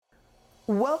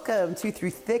Welcome to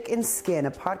Through Thick and Skin,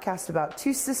 a podcast about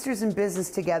two sisters in business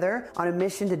together on a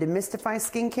mission to demystify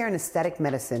skincare and aesthetic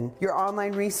medicine. Your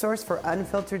online resource for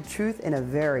unfiltered truth in a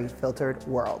very filtered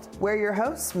world. We're your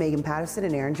hosts, Megan Pattison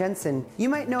and Erin Jensen. You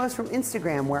might know us from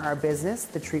Instagram, where our business,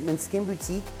 The Treatment Skin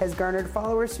Boutique, has garnered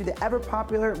followers through the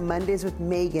ever-popular Mondays with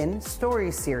Megan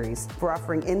Stories series. We're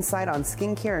offering insight on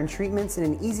skincare and treatments in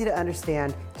an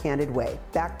easy-to-understand, candid way.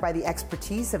 Backed by the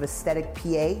expertise of aesthetic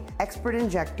PA, expert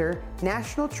injector,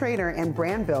 national trainer, and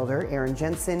brand builder, Erin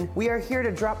Jensen, we are here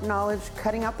to drop knowledge,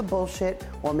 cutting out the bullshit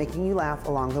while making you laugh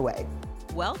along the way.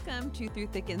 Welcome to Through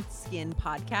Thick and Skin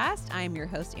podcast. I am your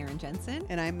host, Erin Jensen.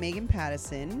 And I'm Megan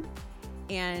Pattison.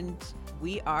 And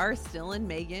we are still in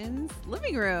Megan's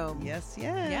living room. Yes.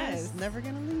 Never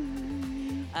gonna leave.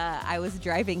 I was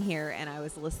driving here and I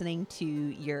was listening to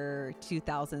your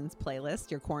 2000s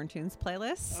playlist, your Quarantunes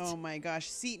playlist. Oh my gosh.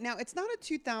 See, now it's not a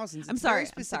 2000s. It's I'm sorry. very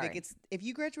specific. It's if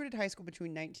you graduated high school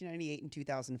between 1998 and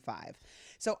 2005.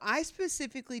 So I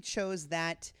specifically chose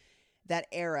that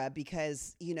era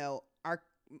because, you know,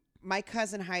 my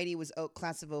cousin Heidi was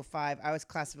class of 05. I was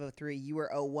class of 03. You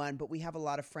were 01, but we have a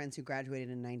lot of friends who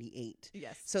graduated in 98.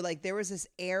 Yes. So like there was this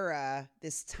era,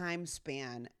 this time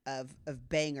span of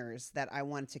bangers that I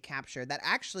wanted to capture that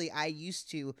actually I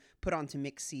used to put onto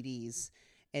mixed CDs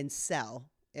and sell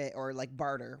or like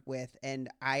barter with. And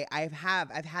I've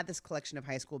had this collection of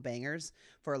high school bangers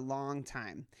for a long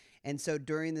time. And so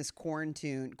during this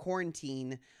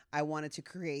quarantine, I wanted to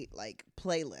create like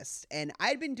playlists. And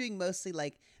I'd been doing mostly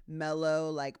like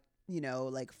mellow, like, you know,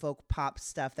 like folk pop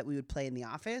stuff that we would play in the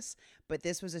office. But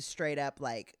this was a straight up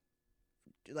like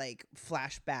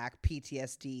flashback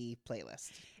PTSD playlist.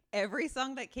 Every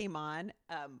song that came on,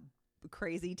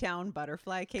 Crazy Town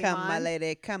Butterfly came on. Come, my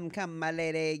lady, come, my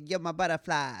lady. You're my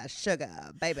butterfly,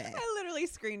 sugar, baby. I literally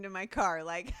screamed in my car,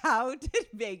 like, how did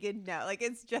Megan know? Like,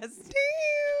 it's just...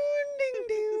 ding,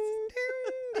 ding,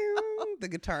 the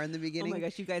guitar in the beginning. Oh my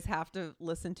gosh, you guys have to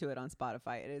listen to it on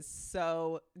Spotify. It is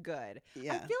so good.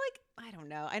 Yeah. I feel like, I don't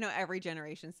know. I know every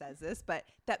generation says this, but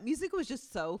that music was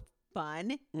just so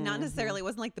fun. Not necessarily, it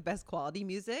wasn't like the best quality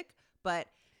music, but...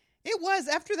 It was.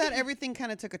 After that, everything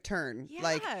kind of took a turn. Yeah.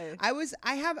 Like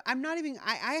I have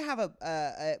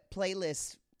a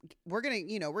playlist. We're going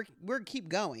to, you know, we're keep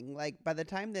going. Like by the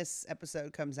time this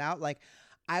episode comes out, like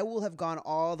I will have gone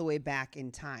all the way back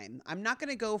in time. I'm not going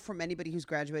to go from anybody who's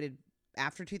graduated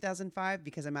after 2005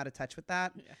 because I'm out of touch with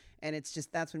that. Yeah. And it's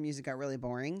just, that's when music got really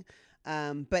boring.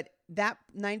 But that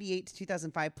 98 to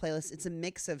 2005 playlist, it's a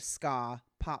mix of ska,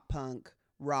 pop punk,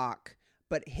 rock,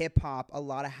 but hip hop, a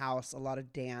lot of house, a lot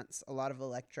of dance, a lot of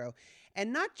electro.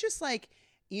 And not just like,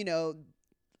 you know,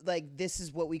 like this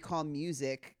is what we call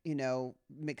music, you know,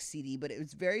 mixed CD, but it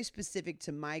was very specific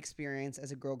to my experience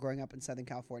as a girl growing up in Southern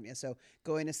California. So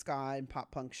going to ska and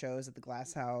pop punk shows at the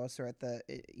Glass House or at the,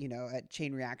 you know, at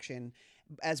Chain Reaction,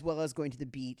 as well as going to the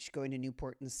beach, going to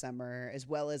Newport in the summer, as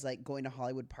well as like going to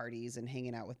Hollywood parties and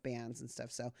hanging out with bands and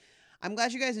stuff. So I'm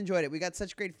glad you guys enjoyed it. We got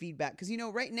such great feedback because, you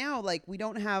know, right now, like we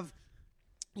don't have,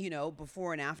 you know,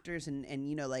 before and afters and,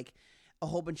 you know, like a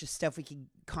whole bunch of stuff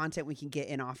content we can get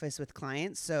in office with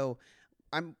clients. So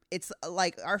it's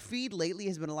like our feed lately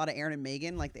has been a lot of Erin and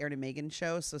Megan, like the Erin and Megan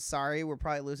show. So sorry, we're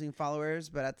probably losing followers,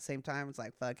 but at the same time, it's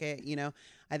like, fuck it. You know,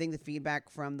 I think the feedback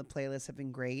from the playlists have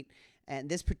been great. And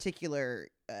this particular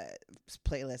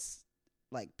playlist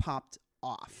like popped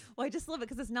off. Well, I just love it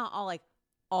because it's not all like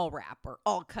all rap or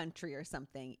all country or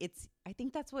something. I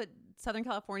think that's what Southern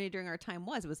California during our time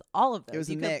was. It was all of those. It was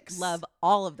you a could mix. Love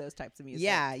all of those types of music.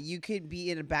 Yeah, you could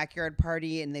be in a backyard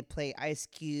party and they play Ice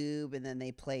Cube and then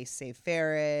they play Save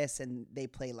Ferris and they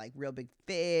play like Real Big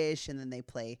Fish and then they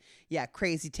play,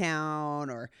 Crazy Town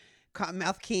or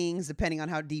Cottonmouth Kings, depending on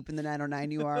how deep in the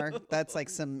 909 you are. That's like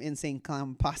some Insane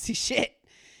Clown Posse shit.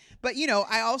 But, you know,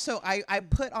 I also, I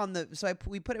put on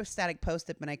we put a static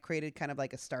post-it and I created kind of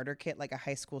like a starter kit, like a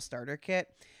high school starter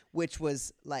kit, which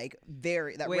was like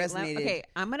resonated. Okay,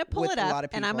 I'm going to pull it up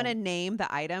and I'm going to name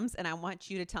the items and I want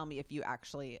you to tell me if you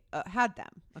actually had them.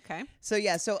 Okay. So,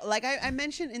 so like I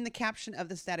mentioned in the caption of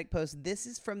the static post, this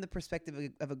is from the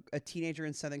perspective of a teenager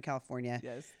in Southern California.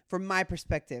 Yes. From my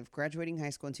perspective, graduating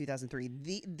high school in 2003,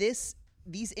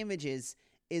 these images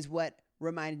is what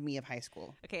reminded me of high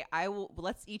school. Okay,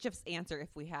 let's each of us answer if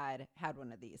we had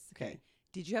one of these. Okay.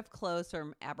 Did you have clothes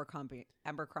from Abercrombie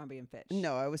and Fitch?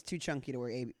 No, I was too chunky to wear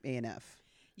A&F.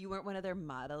 You weren't one of their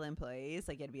model employees?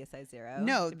 Like you had to be a size 0?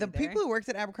 No, the people who worked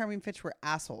at Abercrombie and Fitch were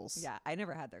assholes. Yeah, I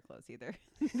never had their clothes either.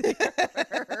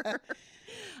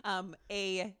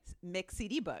 A mixed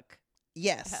CD book.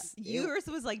 Yes. Yours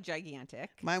was like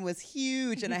gigantic. Mine was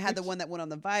huge, and I had the one that went on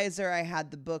the visor. I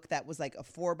had the book that was like a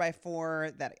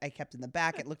 4x4 that I kept in the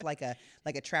back. It looked like a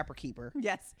trapper keeper.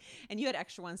 Yes, and you had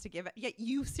extra ones to give. Yet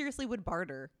you seriously would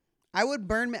barter. I would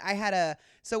burn.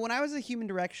 So when I was a human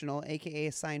directional, aka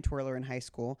a sign twirler in high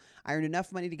school, I earned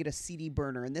enough money to get a CD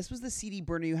burner, and this was the CD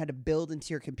burner you had to build into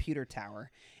your computer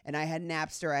tower. And I had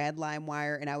Napster, I had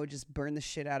LimeWire, and I would just burn the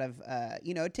shit out of.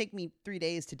 It'd take me 3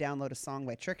 days to download a song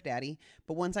by Trick Daddy,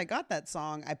 but once I got that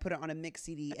song, I put it on a mix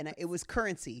CD, and it was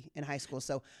currency in high school.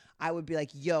 So I would be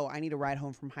like, "Yo, I need a ride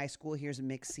home from high school. Here's a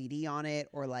mix CD on it,"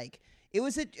 or like it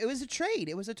was a trade.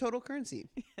 It was a total currency.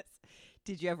 Yes.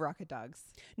 Did you have Rocket Dogs?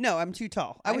 No, I'm too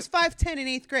tall. I was 5'10" in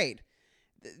 8th grade.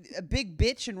 A big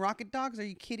bitch and Rocket Dogs? Are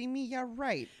you kidding me? Yeah,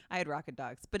 right. I had Rocket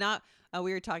Dogs, but not.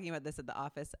 We were talking about this at the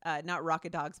office. Not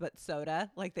Rocket Dogs, but soda,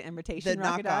 like the imitation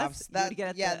Rocket knockoffs. Dogs.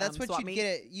 That's what you'd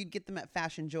get. You'd get them at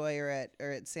Fashion Joy or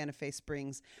at Santa Fe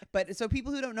Springs. But so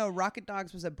people who don't know, Rocket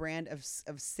Dogs was a brand of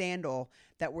sandal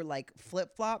that were like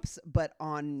flip flops, but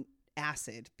on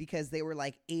acid, because they were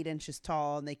like 8 inches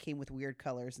tall and they came with weird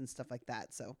colors and stuff like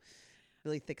that. So.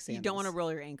 Really thick sandals. You don't want to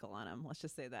roll your ankle on them. Let's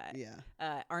just say that.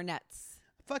 Yeah. Arnett's.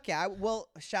 Fuck yeah. Well,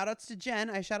 shout outs to Jen.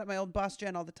 I shout out my old boss,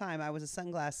 Jen, all the time. I was a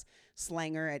sunglass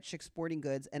slanger at Chick Sporting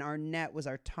Goods, and Arnett was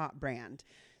our top brand.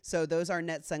 So those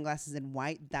Arnett sunglasses in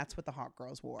white, that's what the hot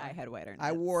girls wore. I had white Arnett.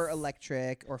 I wore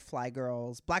electric or fly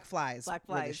girls. Black flies. Black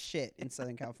were the flies. shit in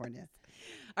Southern California.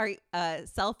 All right.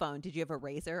 Cell phone. Did you have a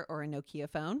Razr or a Nokia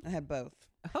phone? I had both.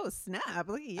 Oh, snap.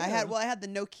 Look at you. I had the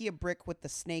Nokia brick with the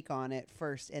snake on it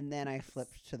first, and then I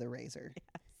flipped to the Razr.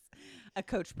 Yes. A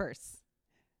Coach purse.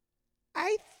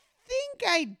 I think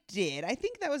I did. I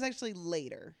think that was actually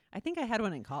later. I think I had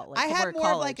one in college. I had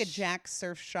more of like a Jack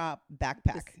Surf Shop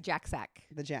backpack. Jack Sack.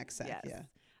 The Jack Sack, Yes.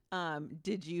 yeah.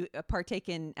 Did you partake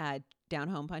in Down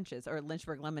Home Punches or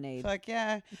Lynchburg Lemonade? Fuck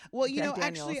yeah. Well, Jack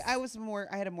actually, Daniels.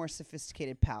 I had a more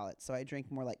sophisticated palate, so I drank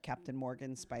more like Captain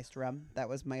Morgan spiced rum. That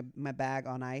was my bag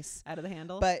on ice. Out of the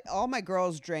handle? But all my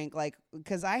girls drank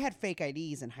because I had fake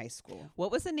IDs in high school.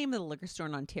 What was the name of the liquor store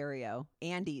in Ontario?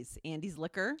 Andy's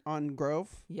Liquor? On Grove?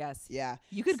 Yes. Yeah.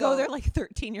 You could go there like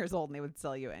 13 years old and they would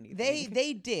sell you anything.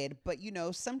 They did, but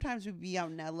sometimes we'd be out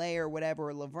in LA or whatever,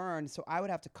 or Laverne, so I would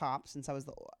have to cop since I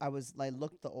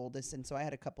looked the oldest, and so I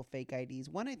had a couple fake IDs.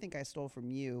 One I think I stole from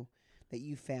you that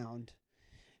you found.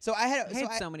 So I had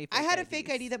so many fake I had a IDs. fake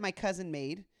ID that my cousin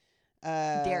made.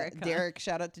 Derek,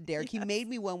 shout out to Derek. Yes. He made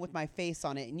me one with my face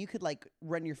on it, and you could like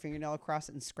run your fingernail across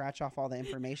it and scratch off all the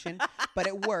information, but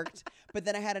it worked. But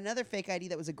then I had another fake ID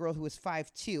that was a girl who was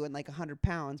 5'2" and like 100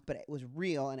 pounds, but it was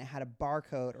real, and it had a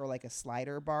barcode or like a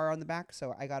slider bar on the back,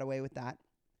 so I got away with that.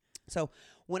 So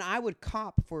when I would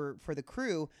cop for the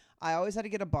crew, I always had to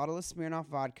get a bottle of Smirnoff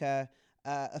vodka,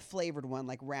 a flavored one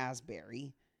like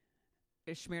raspberry.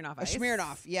 A Smirnoff A Ice?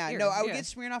 Smirnoff, yeah. Here, No, I would yeah. get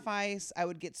Smirnoff Ice. I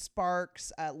would get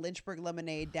Sparks, Lynchburg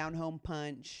Lemonade, Down Home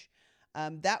Punch.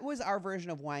 That was our version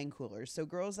of wine coolers. So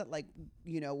girls that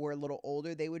were a little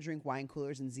older, they would drink wine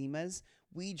coolers and Zimas.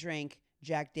 We drank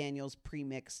Jack Daniel's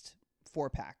pre-mixed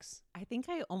 4-packs. I think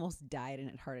I almost died and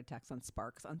had heart attacks on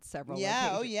Sparks on several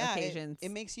occasions. It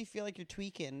makes you feel like you're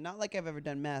tweaking. Not like I've ever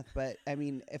done meth, but I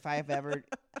mean, if I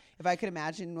could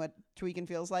imagine what tweaking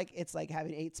feels like, it's like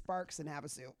having 8 Sparks and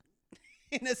Havasu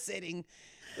in a sitting.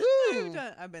 Ooh.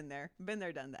 I've been there,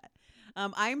 done that.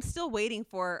 I'm still waiting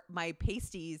for my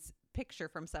pasties picture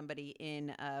from somebody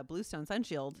in Bluestone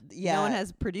Sunshield. Yeah. No one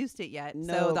has produced it yet.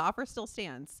 No. So the offer still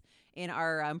stands. In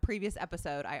our previous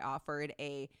episode, I offered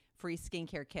a free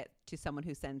skincare kit to someone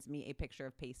who sends me a picture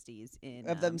of pasties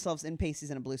of themselves in pasties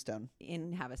in a Bluestone.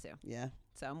 in Havasu. Yeah.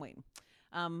 So I'm waiting.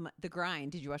 The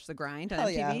Grind. Did you watch The Grind on Hell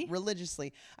MTV? yeah,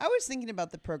 religiously. I was thinking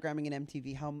about the programming in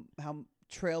MTV, how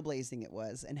trailblazing it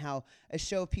was, and how a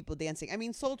show of people dancing. I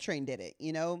mean, Soul Train did it,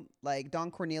 like Don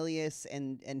Cornelius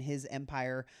and his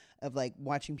empire of like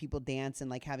watching people dance and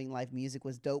like having live music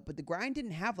was dope. But The Grind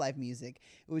didn't have live music.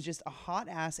 It was just a hot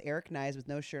ass Eric Nies with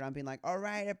no shirt on being like, all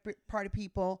right, party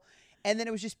people. And then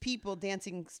it was just people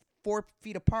dancing 4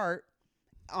 feet apart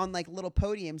on like little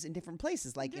podiums in different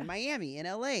places, like in Miami, in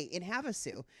LA, in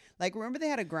Havasu. Like, remember they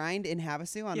had a Grind in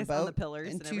Havasu on Yes, the boat? on the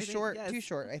pillars and and Too everything. Short, Yes. Too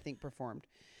Short, I think, performed.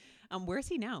 Where's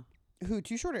he now? Who?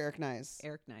 Too Short or Eric Nies?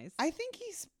 Eric Nies. I think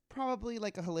he's probably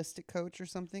like a holistic coach or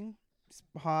something. He's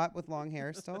hot with long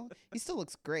hair still. He still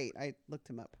looks great. I looked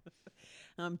him up.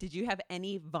 Did you have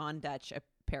any Von Dutch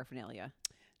paraphernalia?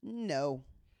 No,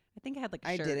 I think I had like a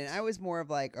I shirt. didn't. I was more of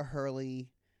like a Hurley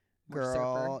More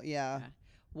girl. surfer. Yeah.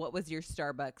 what was your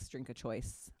Starbucks drink of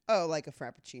choice? Oh, like a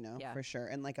Frappuccino Yeah. for sure.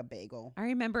 And like a bagel. I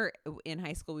remember in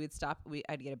high school, we would stop.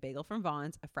 I'd get a bagel from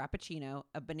Vaughn's, a Frappuccino,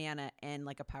 a banana, and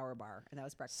like a power bar. And that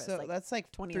was breakfast. So that's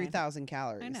like 29. 3,000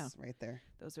 calories. I know. Right there.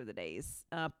 Those were the days.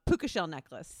 Puka shell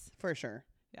necklace. For sure.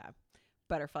 Yeah.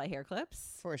 Butterfly hair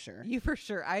clips. For sure. You for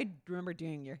sure. I remember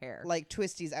doing your hair. Like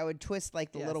twisties. I would twist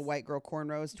like the Yes. little white girl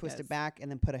cornrows, twist Yes. it back, and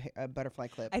then put a butterfly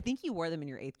clip. I think you wore them in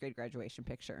your 8th grade graduation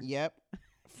picture. Yep.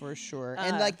 For sure.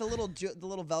 And like the little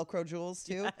Velcro jewels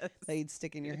too Yes. that you'd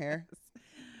stick in your hair.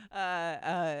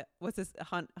 What's this?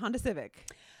 Honda Civic.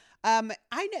 I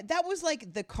know that was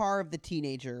like the car of the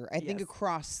teenager. I think Yes.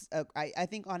 across, I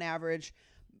think on average,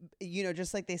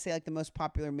 just like they say, like the most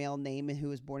popular male name who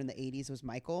was born in the 80s was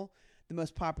Michael. The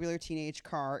most popular teenage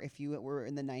car, if you were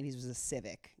in the 90s, was a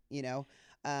Civic. We were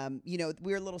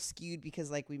a little skewed because,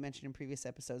 like we mentioned in previous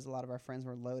episodes, a lot of our friends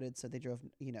were loaded, so they drove,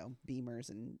 Beamers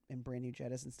and brand new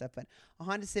Jettas and stuff. But a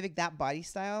Honda Civic, that body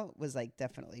style was like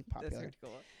definitely That's popular. really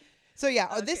cool. So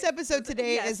yeah, this Okay. episode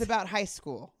today Yes. is about high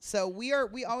school. So we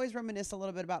always reminisce a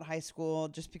little bit about high school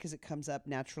just because it comes up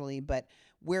naturally. But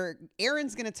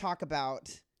Erin's going to talk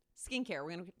about Skincare.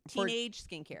 We're going to For teenage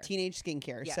skincare. teenage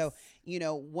skincare. Yes. So,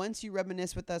 once you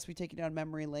reminisce with us, we take you down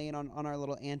memory lane on our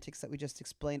little antics that we just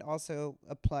explained. Also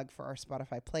a plug for our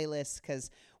Spotify playlist, because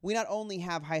we not only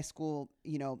have high school,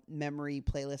 memory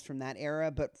playlists from that era,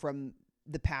 but from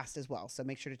the past as well. So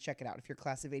make sure to check it out. If you're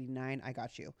class of 89, I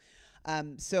got you.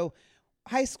 So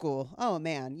high school, oh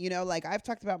man, like I've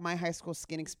talked about my high school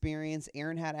skin experience.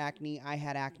 Erin had acne, I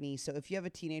had acne. So if you have a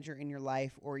teenager in your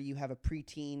life or you have a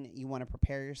preteen, you want to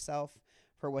prepare yourself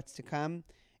for what's to come,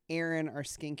 Erin, our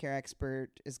skincare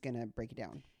expert, is going to break it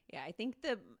down. Yeah, I think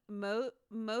the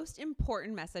most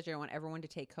important message I want everyone to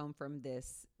take home from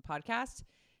this podcast,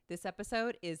 this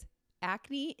episode, is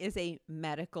acne is a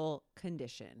medical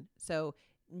condition. So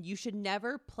you should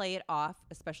never play it off,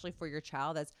 especially for your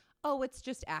child, as, oh, it's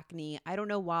just acne. I don't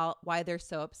know why they're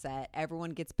so upset.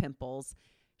 Everyone gets pimples.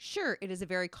 Sure, it is a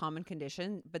very common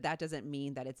condition, but that doesn't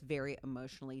mean that it's very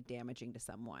emotionally damaging to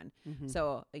someone. Mm-hmm.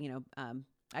 So, when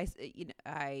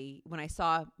I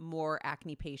saw more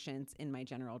acne patients in my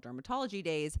general dermatology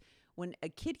days, when a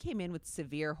kid came in with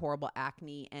severe, horrible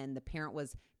acne and the parent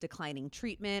was declining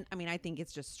treatment, I mean, I think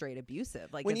it's just straight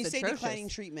abusive. Like, When you it's say atrocious. declining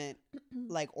treatment,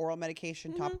 like oral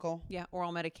medication, topical? Yeah,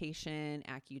 oral medication,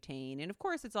 Accutane. And of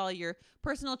course, it's all your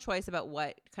personal choice about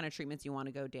what kind of treatments you want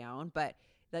to go down. But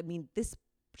I mean, this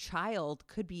child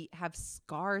could have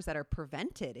scars that are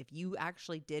prevented if you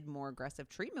actually did more aggressive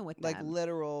treatment with Like them.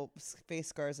 literal face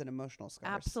scars and emotional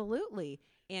scars. Absolutely.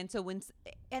 And so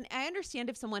and I understand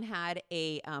if someone had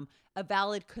a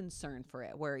valid concern for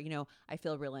it, where, I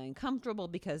feel really uncomfortable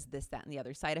because this, that, and the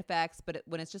other side effects. But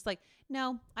when it's just like,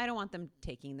 no, I don't want them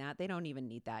taking that. They don't even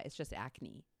need that. It's just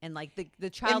acne. And like the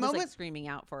child is like screaming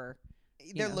out for,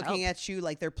 They're looking at you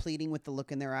like they're pleading with the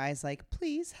look in their eyes, like,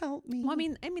 please help me. Well,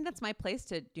 I mean, that's my place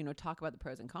to, talk about the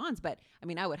pros and cons. But I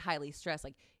mean, I would highly stress,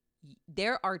 like,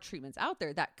 there are treatments out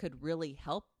there that could really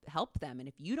help them. And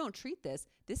if you don't treat this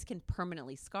can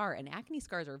permanently scar. And acne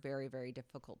scars are very, very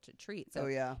difficult to treat. So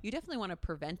you definitely want to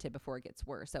prevent it before it gets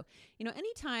worse. So,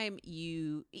 anytime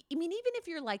even if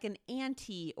you're like an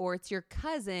auntie or it's your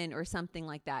cousin or something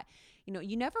like that,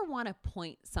 you never want to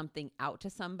point something out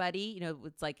to somebody.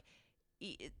 It's like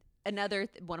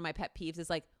one of my pet peeves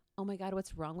is like, oh my God,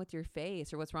 what's wrong with your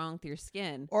face, or what's wrong with your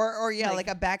skin? Or like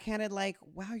a backhanded, like,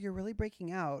 wow, you're really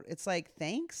breaking out. It's like,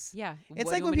 thanks. Yeah.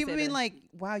 It's like when people mean like,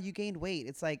 wow, you gained weight.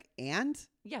 It's like, and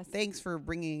yes, thanks for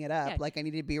bringing it up. Yeah. Like, I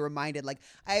need to be reminded, like,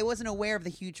 I wasn't aware of the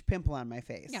huge pimple on my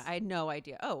face. Yeah, I had no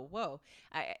idea. Oh, whoa.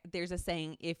 There's a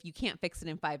saying, if you can't fix it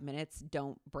in 5 minutes,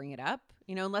 don't bring it up.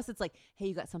 Unless it's like, hey,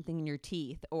 you got something in your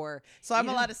teeth, or. So I'm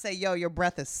allowed to say, yo, your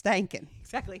breath is stankin'.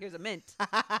 Exactly. Here's a mint.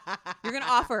 You're going to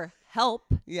offer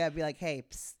help. Yeah, be like, hey,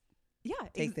 psst, Yeah,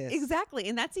 take this. Exactly.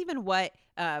 And that's even what,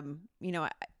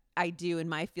 I do in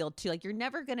my field too. Like, you're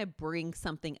never going to bring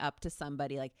something up to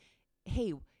somebody like,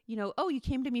 hey, oh, you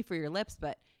came to me for your lips,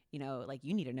 but, like,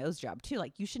 you need a nose job too.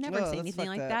 Like, you should never say anything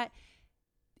like that.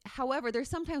 However, there's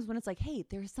sometimes when it's like, hey,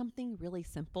 there's something really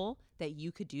simple that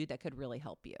you could do that could really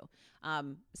help you.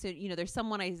 So, there's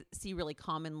someone I see really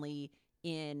commonly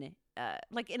in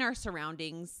our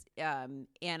surroundings. And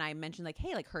I mentioned like,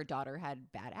 hey, like her daughter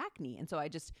had bad acne. And so I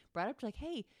just brought up to like,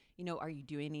 hey, are you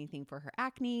doing anything for her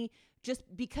acne? Just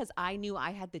because I knew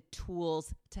I had the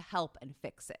tools to help and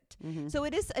fix it. Mm-hmm. So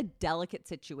it is a delicate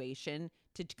situation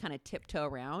to kind of tiptoe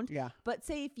around. Yeah. But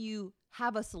say if you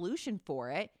have a solution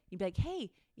for it. You'd be like, hey,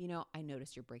 you know, I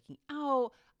noticed you're breaking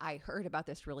out. I heard about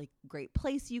this really great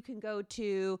place you can go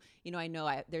to. You know, I know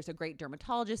there's a great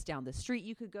dermatologist down the street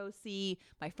you could go see.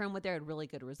 My friend went there, had really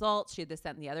good results. She had this,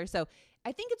 that, and the other. So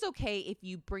I think it's okay if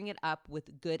you bring it up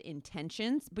with good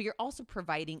intentions, but you're also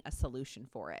providing a solution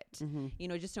for it. Mm-hmm. You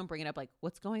know, just don't bring it up like,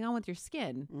 what's going on with your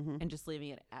skin, Mm-hmm. and just leaving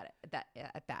it at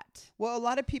that. Well, a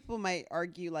lot of people might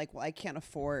argue like, well, I can't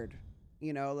afford,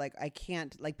 you know, like I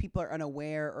can't, like people are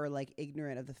unaware or like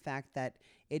ignorant of the fact that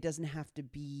it doesn't have to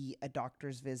be a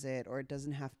doctor's visit, or it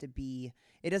doesn't have to,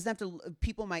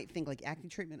 people might think like acne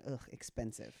treatment,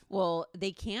 expensive. Well,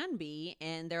 they can be,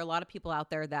 and there are a lot of people out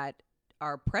there that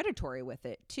are predatory with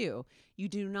it too. You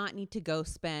do not need to go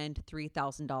spend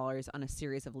 $3,000 on a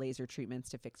series of laser treatments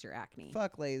to fix your acne.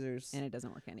 Fuck lasers. And it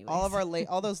doesn't work anyway. All of our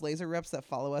all those laser reps that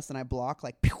follow us and I block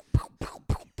like pew, pew, pew,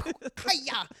 pew, pew,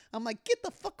 hi-ya. I'm like, get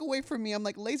the fuck away from me. I'm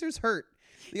like, lasers hurt.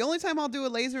 The only time I'll do a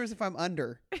laser is if I'm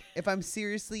if I'm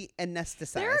seriously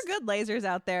anesthetized. There are good lasers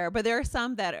out there, but there are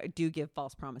some that do give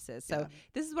false promises. So Yeah.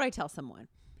 This is what I tell someone: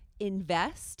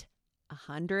 invest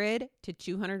 $100 to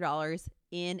 $200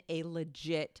 in a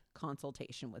legit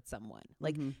consultation with someone,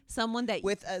 like someone that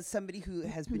with somebody who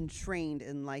has been trained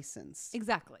and licensed.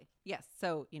 Exactly. Yes.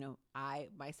 So, you know, I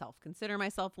myself consider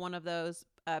myself one of those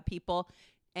people,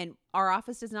 and our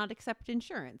office does not accept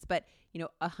insurance, but you know,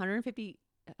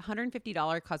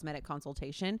 $150 cosmetic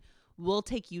consultation will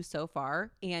take you so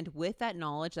far. And with that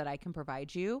knowledge that I can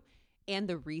provide you and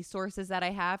the resources that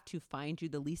I have to find you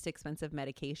the least expensive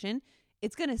medication,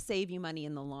 it's going to save you money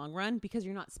in the long run, because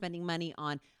you're not spending money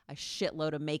on a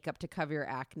shitload of makeup to cover your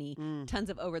acne, tons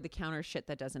of over-the-counter shit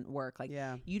that doesn't work. Like,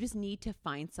 you just need to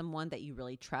find someone that you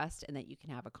really trust and that you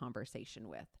can have a conversation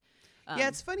with. Yeah,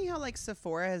 it's funny how like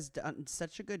Sephora has done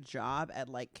such a good job at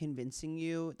like convincing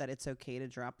you that it's okay to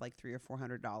drop like $300 or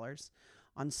 $400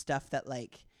 on stuff that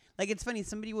like it's funny.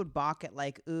 Somebody would balk at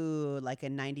like, ooh, like a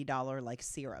 $90 like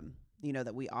serum, you know,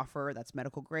 that we offer that's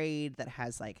medical grade, that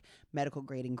has like medical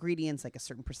grade ingredients, like a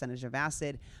certain percentage of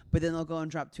acid, but then they'll go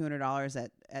and drop $200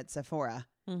 at Sephora.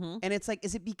 And it's like,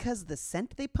 is it because the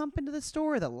scent they pump into the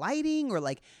store, or the lighting, or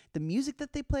like the music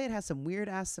that they play? It has some weird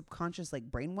ass subconscious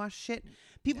like brainwash shit.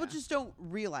 People just don't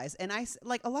realize. And I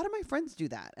like, a lot of my friends do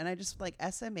that, and I just like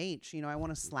SMH, you know, I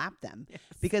want to slap them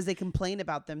because they complain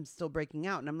about them still breaking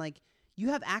out. And I'm like, you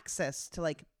have access to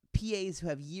like PAs who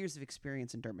have years of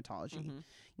experience in dermatology.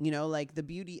 You know, like the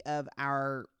beauty of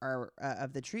our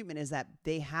of the treatment is that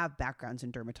they have backgrounds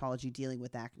in dermatology dealing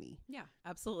with acne. Yeah,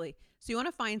 absolutely. So you want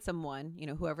to find someone, you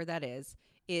know, whoever that is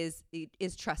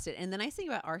trusted. And the nice thing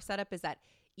about our setup is that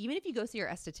even if you go see your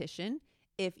esthetician,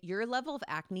 if your level of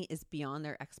acne is beyond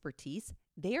their expertise,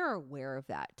 they are aware of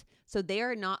that. So they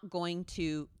are not going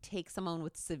to take someone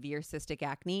with severe cystic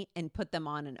acne and put them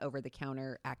on an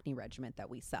over-the-counter acne regimen that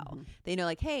we sell. They know,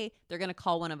 like, hey, they're going to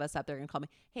call one of us up. They're going to call me,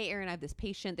 hey, Erin, I have this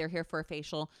patient. They're here for a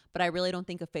facial, but I really don't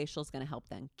think a facial is going to help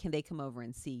them. Can they come over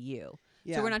and see you?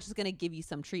 Yeah. So we're not just going to give you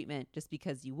some treatment just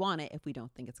because you want it if we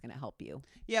don't think it's going to help you.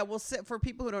 Yeah, well, for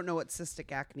people who don't know what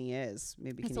cystic acne is,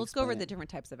 maybe can so you let's go over explain the it? different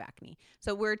types of acne.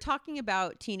 So we're talking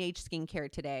about teenage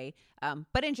skincare today,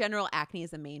 but in general, acne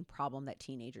is the main problem that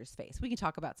teenagers face. We can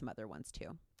talk about some other ones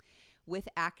too. With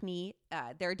acne,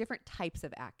 there are different types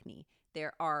of acne.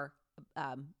 There are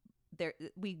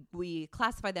we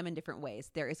classify them in different ways.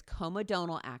 There is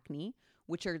comedonal acne,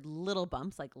 which are little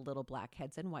bumps like little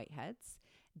blackheads and whiteheads.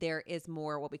 There is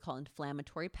more what we call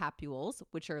inflammatory papules,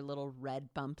 which are little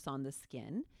red bumps on the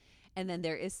skin. And then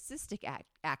there is cystic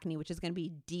acne, which is going to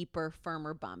be deeper,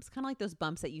 firmer bumps, kind of like those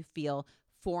bumps that you feel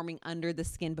forming under the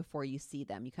skin before you see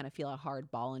them. You kind of feel a hard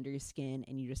ball under your skin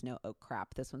and you just know, oh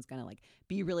crap, this one's going to like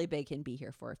be really big and be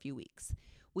here for a few weeks.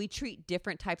 We treat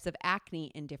different types of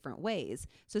acne in different ways.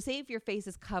 So say if your face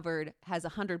is covered, has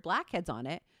 100 blackheads on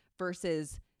it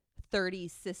versus 30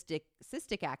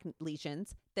 cystic acne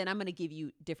lesions, then I'm going to give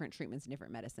you different treatments and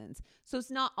different medicines. So it's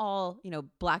not all, you know,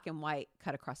 black and white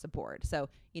cut across the board. So,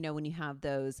 you know, when you have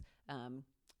those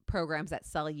programs that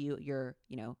sell you your,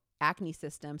 you know, acne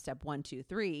system, step 1, 2,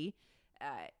 3,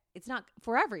 it's not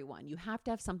for everyone. You have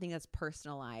to have something that's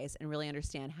personalized and really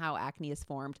understand how acne is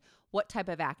formed, what type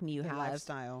of acne you Their have.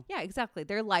 lifestyle. Yeah, exactly.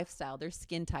 Their lifestyle, their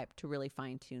skin type, to really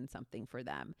fine tune something for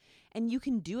them. And you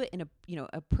can do it in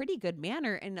a pretty good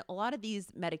manner. And a lot of these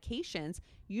medications,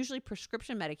 usually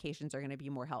prescription medications, are going to be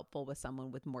more helpful with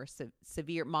someone with more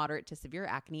severe, moderate to severe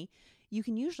acne. You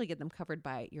can usually get them covered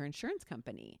by your insurance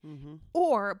company.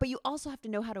 But you also have to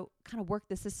know how to kind of work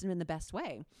the system in the best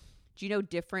way. Do you know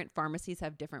different pharmacies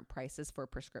have different prices for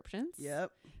prescriptions? Yep.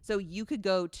 So you could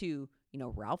go to, you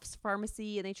know, Ralph's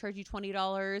pharmacy and they charge you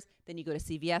 $20. Then you go to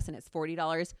CVS and it's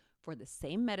 $40. for the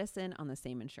same medicine on the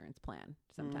same insurance plan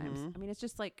sometimes. Mhm. I mean, it's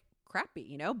just like crappy,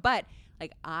 you know, but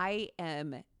like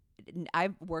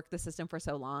I've worked the system for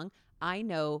so long. I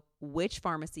know which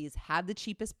pharmacies have the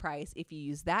cheapest price. If you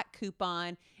use that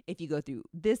coupon, if you go through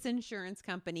this insurance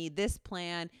company, this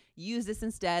plan, use this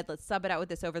instead. Let's sub it out with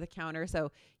this over the counter.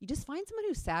 So you just find someone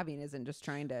who's savvy and isn't just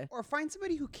trying to. Or find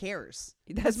somebody who cares.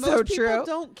 That's Most so people true.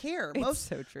 don't care. It's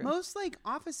so true. Most like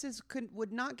offices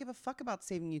would not give a fuck about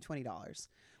saving you $20.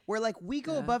 Where like we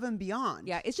go Yeah. above and beyond.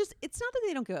 Yeah, it's not that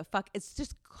they don't give a fuck. It's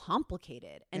just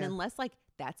complicated. And Yeah. unless like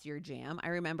that's your jam, I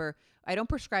remember I don't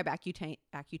prescribe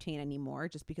Accutane anymore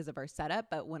just because of our setup.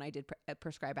 But when I did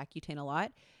prescribe Accutane a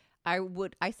lot,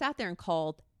 I sat there and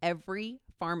called every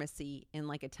pharmacy in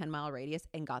like a 10-mile radius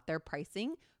and got their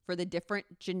pricing for the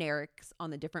different generics on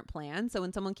the different plans. So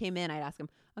when someone came in, I'd ask them,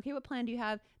 okay, what plan do you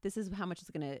have? This is how much it's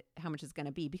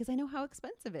gonna be, because I know how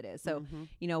expensive it is. So,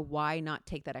 you know, why not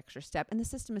take that extra step? And the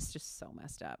system is just so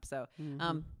messed up. So,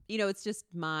 you know, it's just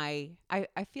I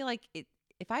feel like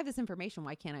if I have this information,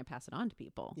 why can't I pass it on to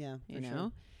people? Yeah, You for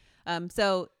know? sure.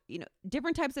 So, you know,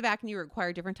 different types of acne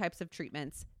require different types of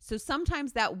treatments. So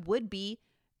sometimes that would be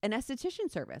an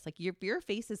esthetician service. Like if your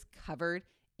face is covered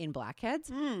in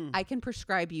blackheads, I can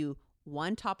prescribe you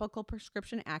one topical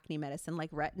prescription acne medicine like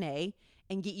Retin-A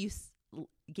and get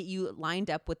you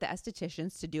lined up with the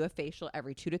estheticians to do a facial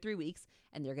every 2 to 3 weeks.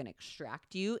 And they're going to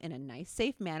extract you in a nice,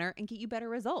 safe manner and get you better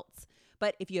results.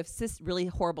 But if you have really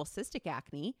horrible cystic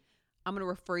acne, I'm going to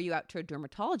refer you out to a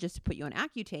dermatologist to put you on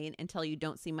Accutane until you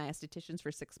don't see my estheticians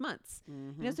for 6 months.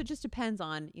 You know, so it just depends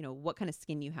on, you know, what kind of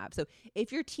skin you have. So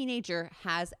if your teenager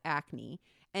has acne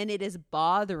and it is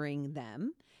bothering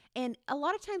them, and a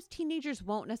lot of times teenagers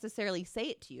won't necessarily say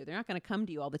it to you. They're not going to come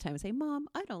to you all the time and say, Mom,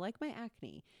 I don't like my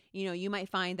acne. You know, you might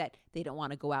find that they don't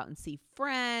want to go out and see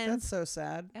friends. That's so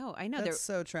sad. Oh, I know. That's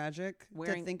so tragic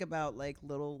wearing- to think about, like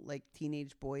little like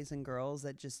teenage boys and girls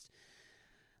that just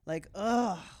like,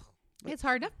 ugh. It's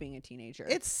hard enough being a teenager.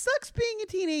 It sucks being a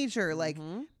teenager, like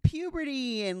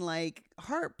puberty and like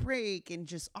heartbreak and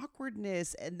just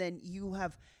awkwardness. And then you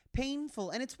have painful.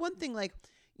 And it's one thing, like,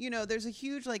 you know, there's a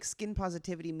huge like skin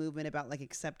positivity movement about like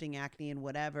accepting acne and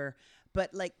whatever.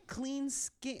 But like clear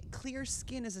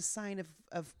skin is a sign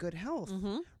of good health,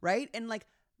 right? And like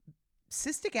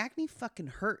cystic acne fucking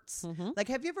hurts. Like,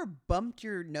 have you ever bumped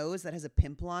your nose that has a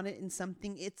pimple on it and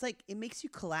something? It's like, it makes you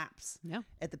collapse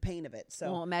at the pain of it. So,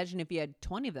 well, imagine if you had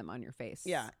 20 of them on your face.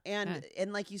 yeah.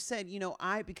 And like you said, you know,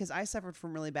 because I suffered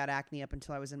from really bad acne up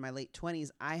until I was in my late 20s,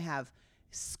 I have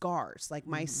scars. Like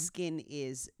my skin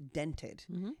is dented.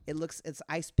 It's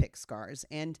ice pick scars.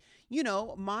 And, you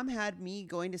know, Mom had me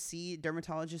going to see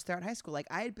dermatologists throughout high school. Like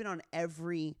I had been on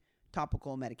every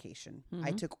topical medication.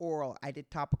 I took oral. I did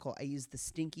topical. I used the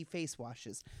stinky face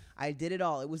washes. I did it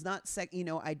all. It was not you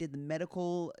know, I did the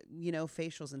medical, you know,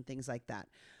 facials and things like that.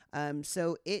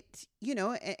 So it, you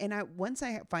know, and once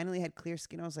I finally had clear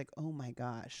skin, I was like, oh my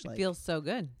gosh, like It feels so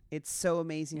good. it's so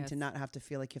amazing Yes. to not have to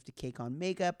feel like you have to cake on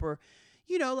makeup, or,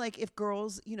 you know, like if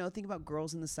girls, you know, think about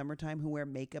girls in the summertime who wear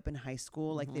makeup in high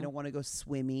school, like they don't want to go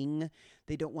swimming.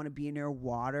 They don't want to be near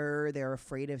water. They're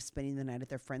afraid of spending the night at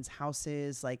their friends'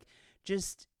 houses. Like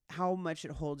just how much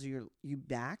it holds you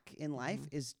back in life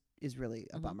is really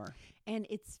a bummer. And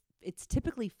it's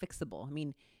typically fixable. I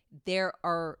mean, there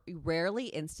are rarely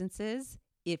instances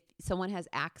if someone has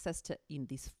access to, you know,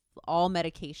 these all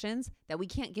medications that we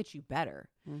can't get you better.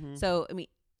 So, I mean,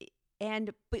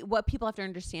 but what people have to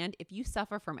understand, if you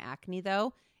suffer from acne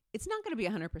though, it's not going to be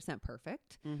 100%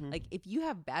 perfect. Like if you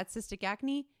have bad cystic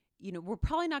acne, you know, we're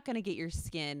probably not going to get your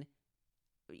skin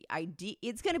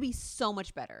it's going to be so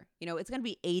much better. You know, it's going to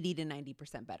be 80 to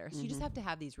 90% better. So you just have to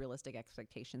have these realistic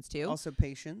expectations too. Also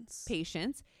patience.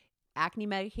 Acne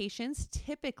medications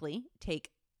typically take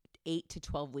 8 to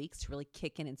 12 weeks to really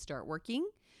kick in and start working.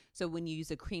 So when you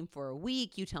use a cream for a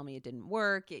week, you tell me it didn't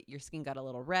work, your skin got a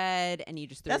little red, and you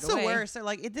just threw That's it away. the worst. They're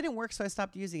like, it didn't work, so I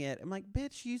stopped using it. I'm like,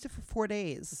 bitch, you used it for 4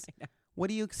 days. What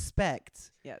do you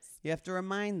expect? Yes. You have to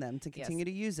remind them to continue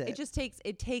to use it. It just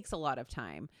takes a lot of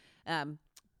time.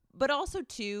 But also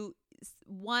too,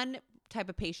 one type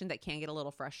of patient that can get a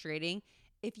little frustrating,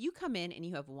 if you come in and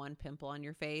you have one pimple on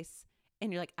your face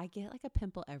and you're like, I get like a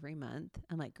pimple every month.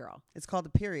 I'm like, girl. It's called a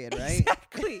period, right?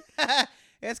 Exactly.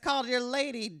 It's called your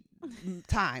lady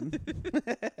time.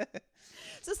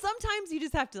 So sometimes you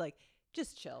just have to like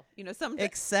just chill. You know, some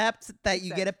Except that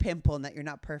you get a pimple and that you're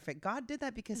not perfect. God did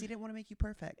that because he didn't want to make you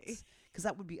perfect. Because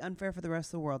that would be unfair for the rest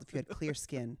of the world if you had clear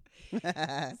skin.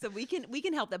 So we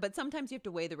can help that, but sometimes you have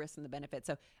to weigh the risks and the benefits.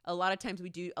 So a lot of times we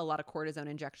do a lot of cortisone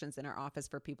injections in our office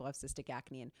for people who have cystic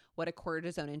acne. And what a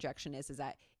cortisone injection is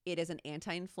that it is an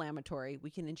anti-inflammatory. We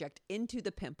can inject into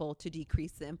the pimple to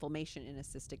decrease the inflammation in a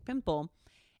cystic pimple.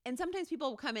 And sometimes people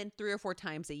will come in 3 or 4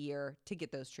 times a year to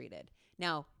get those treated.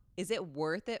 Now, is it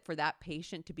worth it for that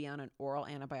patient to be on an oral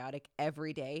antibiotic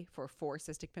every day for 4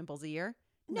 cystic pimples a year?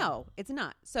 No, it's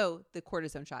not. So the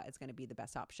cortisone shot is going to be the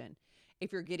best option.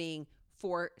 If you're getting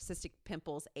 4 cystic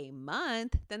pimples a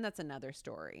month, then that's another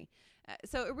story.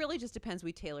 So it really just depends.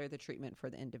 We tailor the treatment for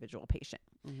the individual patient.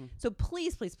 Mm-hmm. So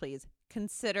please, please, please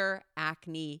consider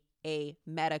acne a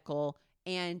medical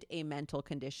and a mental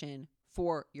condition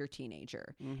for your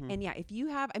teenager. Mm-hmm. And yeah, if you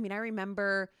have, I mean, I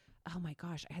remember, oh my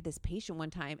gosh, I had this patient one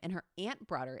time and her aunt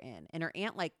brought her in, and her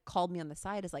aunt like called me on the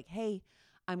side is like, hey,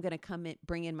 I'm going to come in,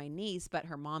 bring in my niece, but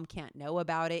her mom can't know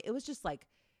about it. It was just like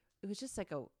a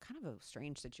kind of a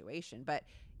strange situation, but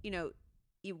you know,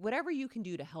 whatever you can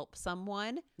do to help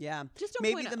someone. Yeah. Just don't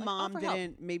maybe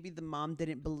the mom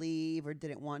didn't believe or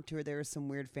didn't want to, or there was some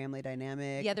weird family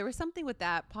dynamic. Yeah. There was something with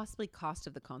that, possibly cost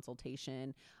of the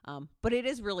consultation. But it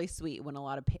is really sweet when a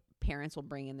lot of parents will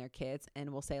bring in their kids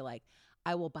and will say like,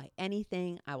 I will buy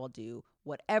anything. I will do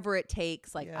whatever it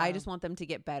takes. Like, I just want them to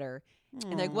get better. Aww.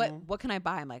 And like, what can I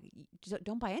buy? I'm like, just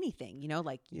don't buy anything, you know,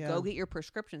 like go get your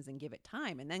prescriptions and give it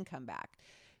time and then come back.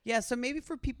 Yeah. So maybe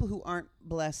for people who aren't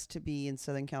blessed to be in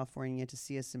Southern California to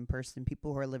see us in person,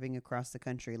 people who are living across the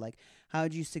country, like how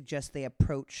would you suggest they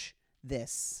approach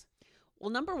this? Well,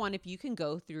 number one, if you can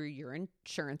go through your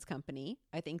insurance company,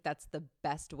 I think that's the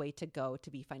best way to go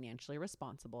to be financially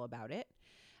responsible about it.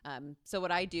 So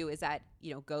what I do is that,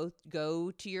 you know,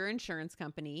 go to your insurance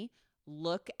company,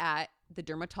 look at the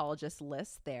dermatologist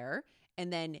list there.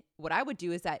 And then what I would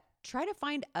do is that try to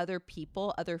find other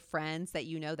people, other friends that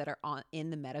you know that are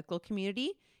in the medical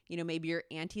community. You know, maybe your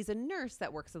auntie's a nurse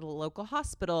that works at a local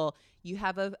hospital. You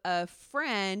have a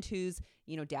friend who's,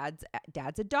 you know, dad's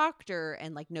a doctor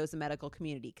and like knows the medical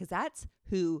community, because that's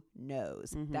who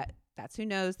knows. Mm-hmm. That's who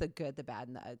knows the good, the bad,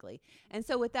 and the ugly. And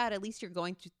so with that, at least you're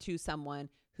going to someone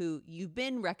who you've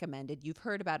been recommended, you've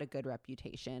heard about a good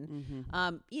reputation.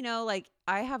 Mm-hmm. You know, like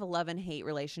I have a love and hate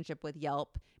relationship with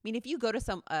Yelp. I mean, if you go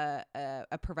to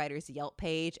a provider's Yelp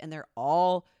page and they're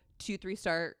all 2-3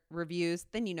 star reviews,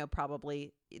 then, you know,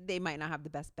 probably they might not have the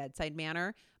best bedside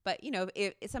manner, but you know,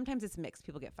 sometimes it's mixed.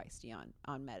 People get feisty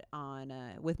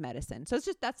with medicine. So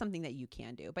that's something that you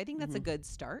can do, but I think that's a good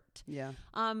start. Yeah.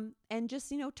 And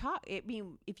just, you know, talk. I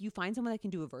mean, if you find someone that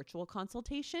can do a virtual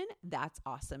consultation, that's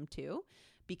awesome too.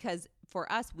 Because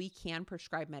for us, we can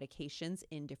prescribe medications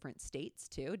in different states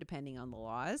too, depending on the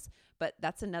laws. But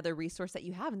that's another resource that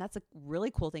you have. And that's a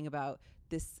really cool thing about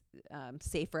this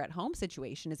safer at home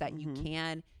situation is that you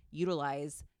can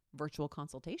utilize virtual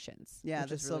consultations. Yeah,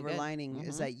 the silver lining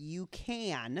is that you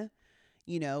can,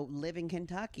 you know, live in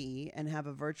Kentucky and have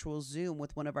a virtual Zoom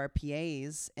with one of our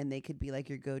PAs, and they could be like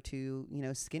your go-to, you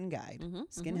know, skin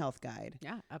health guide.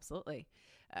 Yeah, absolutely.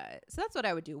 So that's what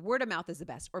I would do. Word of mouth is the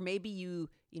best. Or maybe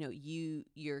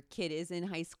your kid is in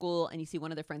high school and you see one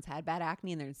of their friends had bad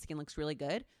acne and their skin looks really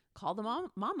good. Call the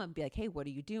mama and be like, hey, what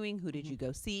are you doing? Who did you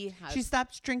go see? She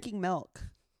stopped drinking milk.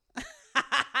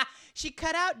 She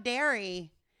cut out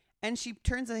dairy and she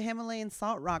turns a Himalayan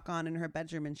salt rock on in her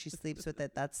bedroom and she sleeps with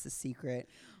it. That's the secret.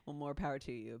 Well, more power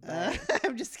to you. But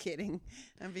I'm just kidding.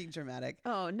 I'm being dramatic.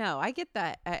 Oh, no, I get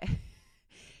that.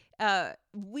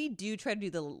 We do try to do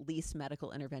the least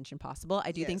medical intervention possible.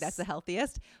 I do think that's the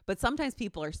healthiest, but sometimes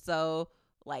people are so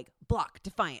like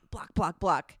defiant,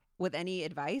 block with any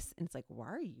advice. And it's like, why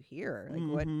are you here?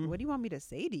 Like, what do you want me to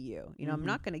say to you? You know, I'm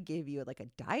not going to give you like a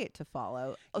diet to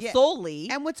follow solely.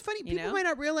 And what's funny, people might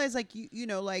not realize like, you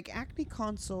know, like acne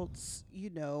consults, you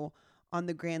know, on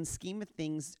the grand scheme of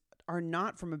things are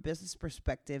not from a business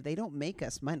perspective. They don't make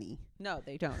us money. No,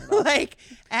 they don't. Like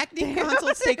acne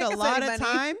consults take a lot of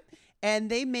time and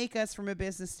they make us from a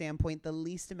business standpoint the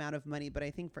least amount of money. But I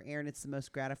think for Erin, it's the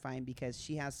most gratifying because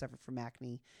she has suffered from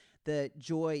acne. The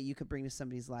joy you could bring to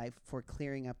somebody's life for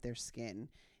clearing up their skin,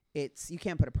 you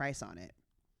can't put a price on it.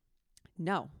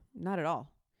 No, not at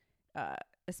all.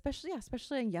 Especially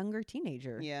a younger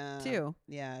teenager. Yeah. Too.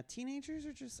 Yeah. Teenagers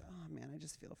are just, oh man, I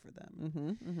just feel for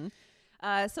them.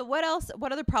 So what else?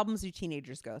 What other problems do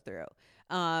teenagers go through?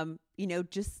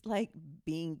 Just like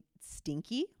being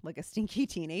stinky, like a stinky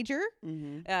teenager.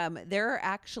 There are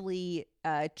actually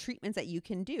treatments that you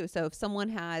can do. So if someone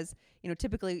has,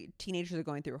 typically teenagers are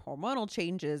going through hormonal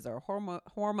changes or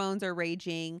hormones are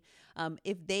raging.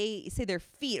 If they say their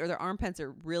feet or their armpits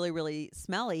are really, really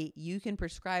smelly, you can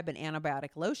prescribe an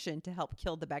antibiotic lotion to help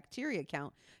kill the bacteria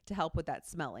count to help with that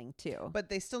smelling too. But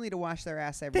they still need to wash their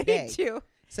ass every day. They do.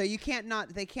 So they can't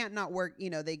not work,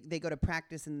 they go to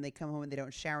practice and they come home and they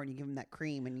don't shower and you give them that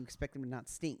cream and you expect them to not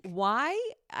stink. Why?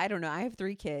 I don't know. I have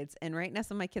 3 kids and right now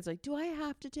some of my kids are like, do I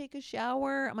have to take a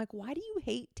shower? I'm like, why do you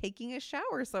hate taking a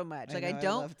shower so much? I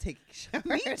love taking showers.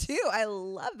 Me too. I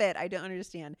love it. I don't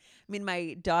understand. I mean,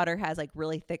 my daughter has like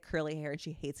really thick curly hair and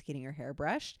she hates getting her hair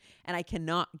brushed and I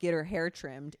cannot get her hair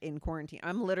trimmed in quarantine.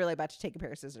 I'm literally about to take a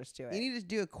pair of scissors to it. You need to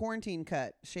do a quarantine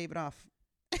cut. Shave it off.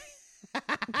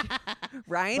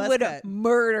 Ryan Buzz would cut.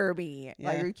 murder me.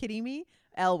 Yeah. Are you kidding me?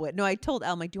 Elle would. No, I told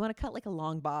Elle, I'm like, do you want to cut like a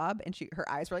long bob? And her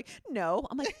eyes were like, no.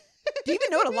 I'm like, do you even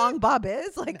know what a long bob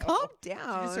is? Like, No. calm She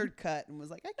down. just heard cut and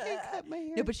was like, I can't cut my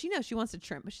hair. No, but she knows she wants to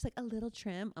trim. But she's like, a little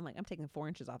trim. I'm like, I'm taking 4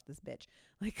 inches off this bitch.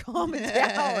 Like, calm it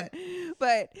down.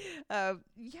 But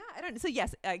yeah, I don't. So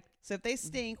yes, So if they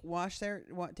stink,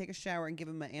 take a shower and give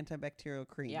them an antibacterial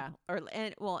cream. yeah,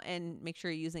 and make sure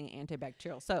you're using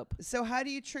antibacterial soap. So how do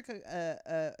you trick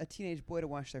a teenage boy to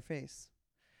wash their face?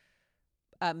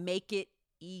 Make it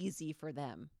easy for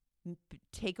them.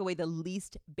 Take away the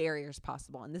least barriers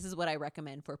possible. And this is what I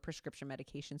recommend for prescription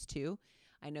medications too.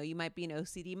 I know you might be an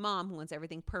OCD mom who wants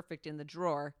everything perfect in the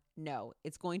drawer. No,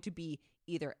 it's going to be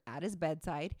either at his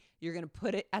bedside, you're going to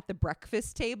put it at the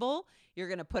breakfast table, you're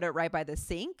going to put it right by the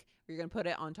sink, or you're going to put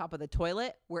it on top of the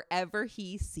toilet, wherever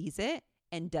he sees it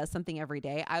and does something every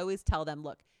day. I always tell them,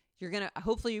 look,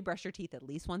 hopefully you brush your teeth at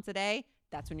least once a day.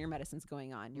 That's when your medicine's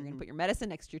going on. You're going to put your medicine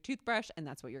next to your toothbrush and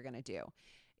that's what you're going to do.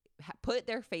 Put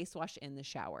their face wash in the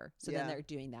shower. So then they're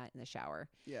doing that in the shower.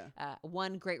 Yeah.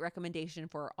 One great recommendation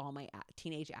for all my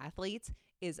teenage athletes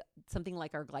is something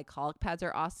like our glycolic pads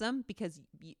are awesome because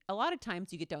a lot of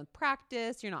times you get done with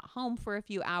practice, you're not home for a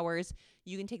few hours.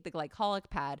 You can take the glycolic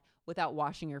pad without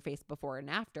washing your face before and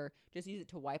after. Just use it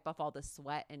to wipe off all the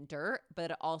sweat and dirt, but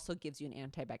it also gives you an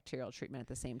antibacterial treatment at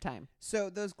the same time.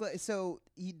 So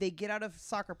they get out of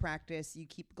soccer practice. You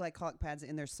keep glycolic pads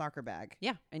in their soccer bag.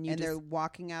 Yeah, and they're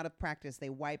walking out of practice. They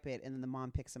wipe it, and then the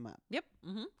mom picks them up. Yep,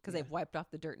 because they've wiped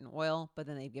off the dirt and oil, but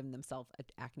then they've given themselves an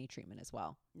acne treatment as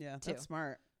well. Yeah, too. that's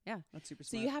smart. Yeah, that's super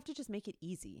So smart. you have to just make it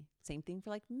easy. Same thing for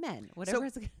like men. Whatever.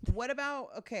 What about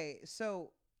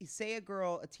so say a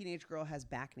teenage girl has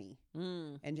back knee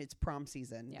and it's prom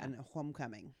season and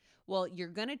homecoming. Well, you're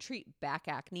going to treat back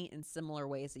acne in similar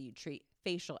ways that you treat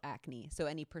facial acne. So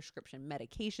any prescription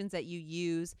medications that you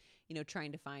use,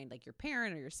 trying to find like your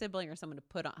parent or your sibling or someone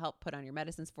to help put on your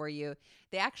medicines for you.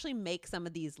 They actually make some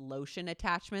of these lotion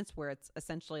attachments where it's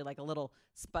essentially like a little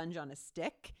sponge on a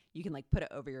stick. You can like put it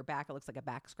over your back. It looks like a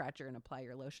back scratcher and apply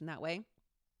your lotion that way.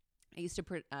 I used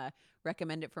to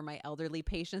recommend it for my elderly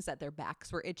patients that their backs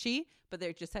were itchy, but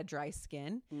they just had dry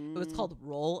skin. It was called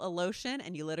Roll-A-Lotion,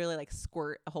 and you literally like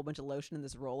squirt a whole bunch of lotion in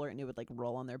this roller, and it would like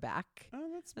roll on their back. Oh,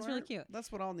 that's smart. That's really cute.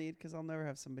 That's what I'll need because I'll never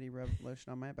have somebody rub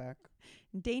lotion on my back.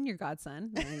 Dane, your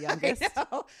godson, my youngest. I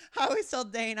know. I always tell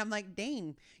Dane, I'm like,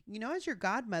 Dane, as your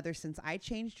godmother, since I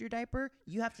changed your diaper,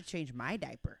 you have to change my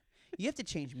diaper. You have to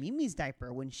change Mimi's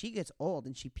diaper when she gets old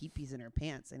and she pee-pees in her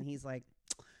pants. And he's like,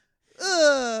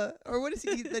 ugh. Or what is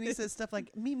he? Then he says stuff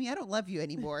like, Mimi, I don't love you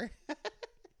anymore.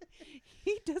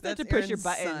 He does have That's to push your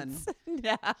Aaron's buttons.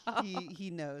 No.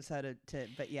 He knows how to,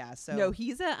 but yeah. So No,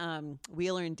 he's a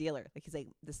wheeler and dealer. Like he's like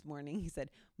this morning, he said,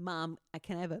 Mom,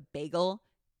 can I have a bagel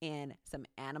and some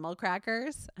animal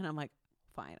crackers? And I'm like,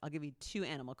 fine, I'll give you 2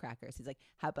 animal crackers. He's like,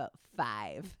 how about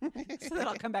 5? So then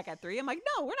I'll come back at 3. I'm like,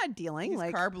 no, we're not dealing. he's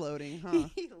Like carb loading, huh?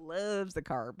 he loves the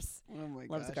carbs. Oh my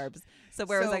Loves the gosh. carbs. So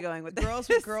where was I going with girls?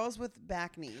 this? Girls with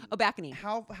back knee. Oh, back knee.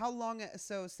 How long?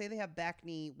 So say they have back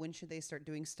knee. When should they start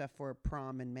doing stuff for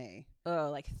prom in May? Oh,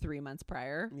 like 3 months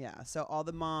prior. Yeah. So all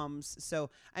the moms. So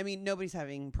I mean, nobody's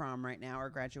having prom right now or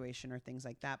graduation or things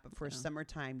like that. But for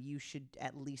summertime, you should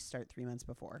at least start 3 months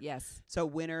before. Yes. So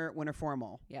winter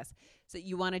formal. Yes. So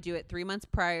you want to do it 3 months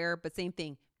prior, but same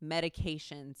thing,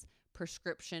 medications,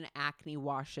 prescription acne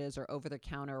washes or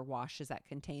over-the-counter washes that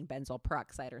contain benzoyl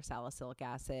peroxide or salicylic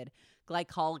acid.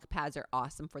 Glycolic pads are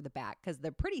awesome for the back because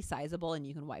they're pretty sizable and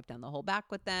you can wipe down the whole back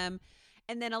with them.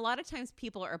 And then a lot of times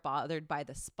people are bothered by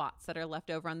the spots that are left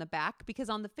over on the back, because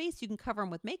on the face you can cover them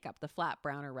with makeup, the flat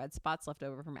brown or red spots left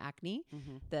over from acne,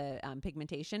 the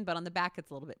pigmentation. But on the back,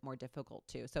 it's a little bit more difficult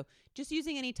too. So just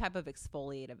using any type of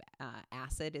exfoliative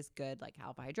acid is good, like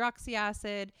alpha hydroxy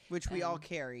acid. Which we all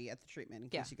carry at the treatment in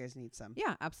case you guys need some.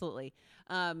 Yeah, absolutely.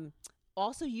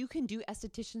 Also, you can do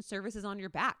esthetician services on your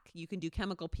back. You can do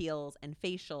chemical peels and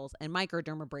facials and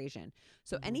microdermabrasion.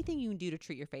 So anything you can do to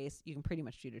treat your face, you can pretty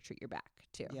much do to treat your back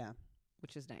too. Yeah.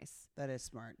 Which is nice. That is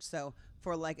smart. So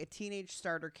for like a teenage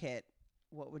starter kit,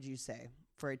 what would you say?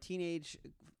 For a teenage,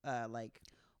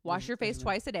 wash your face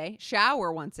twice a day,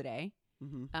 shower once a day.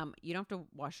 Mm-hmm. You don't have to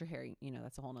wash your hair. You know,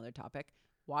 that's a whole nother topic.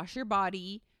 Wash your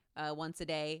body once a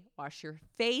day. Wash your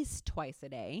face twice a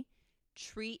day.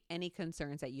 Treat any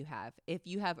concerns that you have. If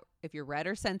you're red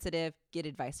or sensitive, get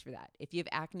advice for that. If you have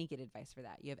acne, get advice for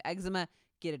that. You have eczema,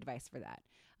 get advice for that.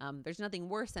 There's nothing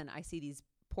worse than I see these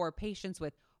poor patients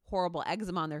with horrible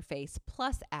eczema on their face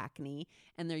plus acne,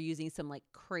 and they're using some like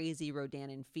crazy Rodan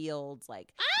and Fields,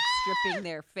 like stripping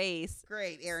their face.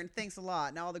 Great, Erin. Thanks a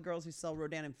lot. Now all the girls who sell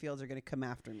Rodan and Fields are going to come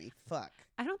after me. Fuck.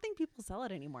 I don't think people sell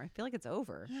it anymore. I feel like it's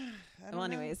over. Well,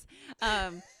 anyways,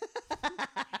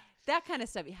 that kind of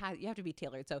stuff, you have to be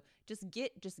tailored. So just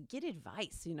get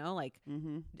advice, like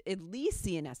at least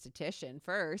see an esthetician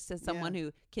first, as someone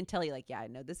who can tell you like, yeah,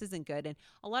 no, this isn't good. And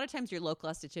a lot of times your local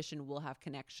esthetician will have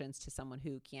connections to someone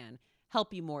who can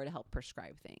help you more to help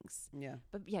prescribe things. Yeah.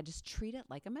 But yeah, just treat it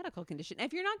like a medical condition.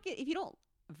 If you don't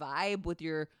vibe with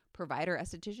your provider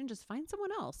esthetician, just find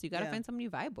someone else. You got to find someone you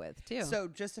vibe with too. So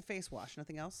just a face wash,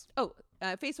 nothing else? Oh,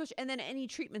 face wash, and then any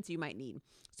treatments you might need.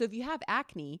 So if you have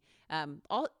acne, a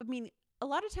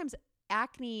lot of times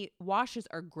acne washes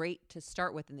are great to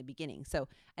start with in the beginning. So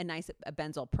a nice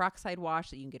benzoyl peroxide wash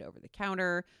that you can get over the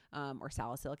counter, or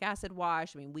salicylic acid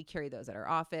wash. We carry those at our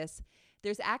office.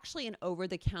 There's actually an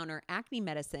over-the-counter acne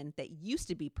medicine that used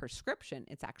to be prescription.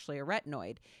 It's actually a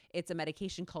retinoid. It's a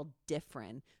medication called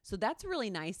Differin. So that's really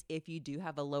nice if you do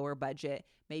have a lower budget.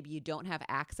 Maybe you don't have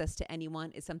access to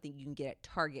anyone. It's something you can get at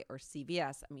Target or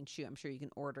CVS. I'm sure you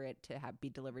can order it to be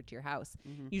delivered to your house.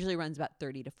 Usually runs about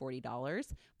 $30 to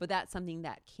 $40, but that's something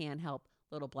that can help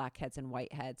little blackheads and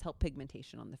whiteheads, help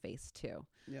pigmentation on the face too.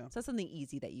 Yeah. So that's something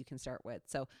easy that you can start with.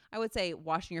 So I would say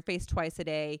washing your face twice a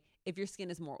day. If your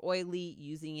skin is more oily,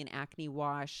 using an acne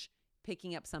wash,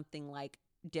 picking up something like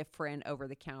Differin over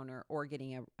the counter, or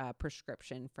getting a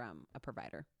prescription from a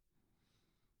provider.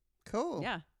 Cool.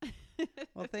 Yeah.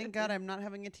 Well, thank God I'm not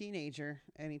having a teenager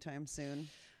anytime soon.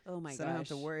 Oh my gosh. I don't have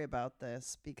to worry about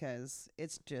this, because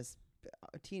it's just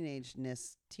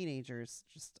teenagers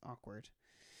just awkward.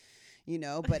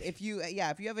 But if you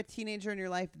have a teenager in your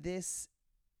life, this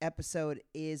episode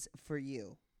is for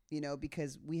you,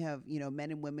 because we have,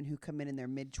 men and women who come in their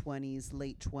mid-20s,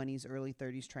 late 20s, early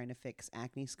 30s trying to fix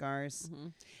acne scars.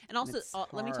 And also,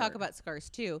 let me talk about scars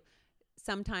too.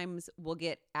 Sometimes we'll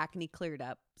get acne cleared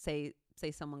up. Say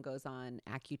someone goes on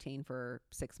Accutane for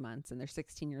 6 months and they're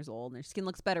 16 years old and their skin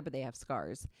looks better, but they have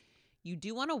scars. You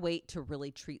do want to wait to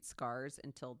really treat scars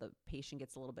until the patient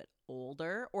gets a little bit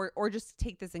older, or just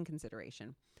take this in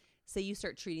consideration. Say you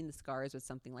start treating the scars with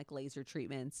something like laser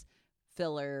treatments,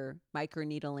 filler,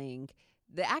 microneedling.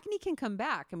 The acne can come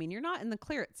back. You're not in the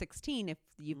clear at 16 if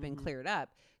you've been cleared up.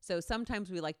 So sometimes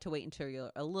we like to wait until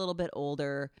you're a little bit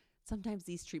older. Sometimes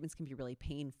these treatments can be really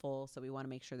painful, so we want to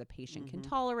make sure the patient can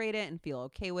tolerate it and feel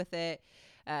okay with it.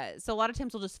 So a lot of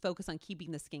times we'll just focus on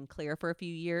keeping the skin clear for a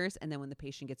few years, and then when the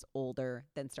patient gets older,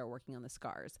 then start working on the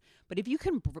scars. But if you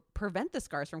can prevent the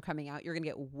scars from coming out, you're going to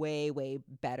get way, way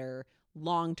better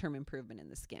long-term improvement in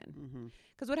the skin.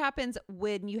 Because what happens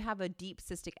when you have a deep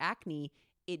cystic acne,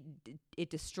 it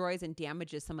destroys and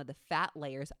damages some of the fat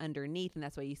layers underneath, and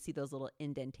that's why you see those little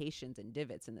indentations and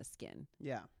divots in the skin.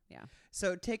 Yeah. Yeah.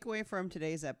 So takeaway from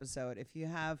today's episode, if you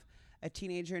have a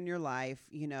teenager in your life,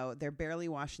 they're barely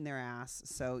washing their ass,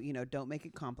 so, don't make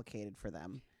it complicated for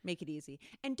them. Make it easy.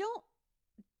 And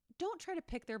don't try to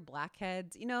pick their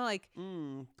blackheads,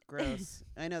 gross.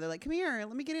 I know. They're like, come here,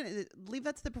 let me get in. Leave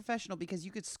that to the professional, because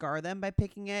you could scar them by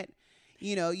picking it.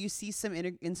 You see some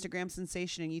Instagram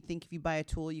sensation and you think if you buy a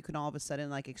tool, you can all of a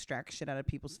sudden extract shit out of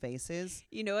people's faces.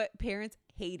 You know what? Parents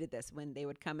hated this when they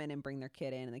would come in and bring their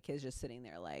kid in and the kid's just sitting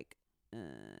there like,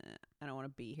 I don't want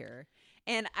to be here.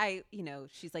 And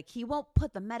she's like, he won't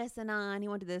put the medicine on. He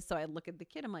won't do this. So I look at the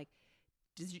kid. I'm like,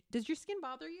 does your skin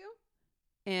bother you?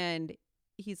 And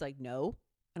he's like, no.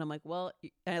 And I'm like, well,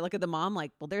 and I look at the mom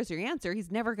like, well, there's your answer.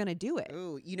 He's never going to do it.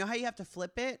 Ooh, you know how you have to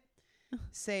flip it?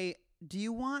 Say, do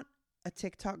you want a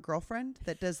TikTok girlfriend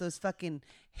that does those fucking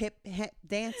hip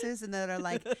dances and that are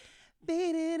like,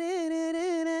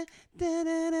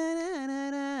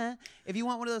 If you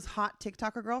want one of those hot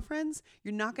TikToker girlfriends,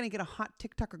 you're not going to get a hot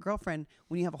TikToker girlfriend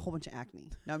when you have a whole bunch of acne.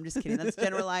 No, I'm just kidding. That's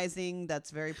generalizing.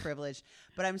 That's very privileged.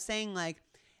 But I'm saying, like,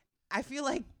 I feel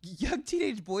like young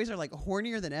teenage boys are like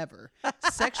hornier than ever,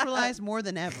 sexualized more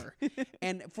than ever.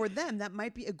 And for them, that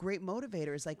might be a great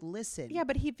motivator. It's like, listen. Yeah,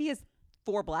 but if he has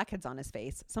 4 blackheads on his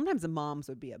face, sometimes the moms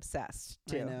would be obsessed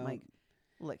too. I know. Like,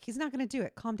 look, he's not going to do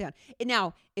it. Calm down. And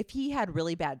now, if he had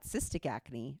really bad cystic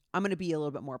acne, I'm going to be a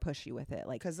little bit more pushy with it.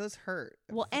 Like, Because those hurt.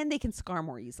 well, and they can scar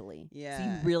more easily. So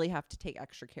Yeah. you really have to take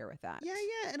extra care with that. Yeah.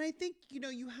 And I think,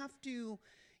 you have to,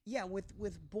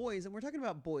 with boys, and we're talking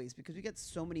about boys because we get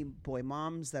so many boy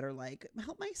moms that are like,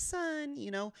 help my son,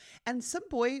 and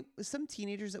some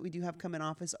teenagers that we do have come in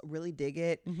office really dig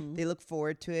it. Mhm. They look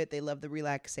forward to it. They love the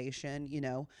relaxation,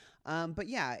 but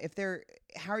yeah, if they're,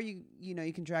 how are you,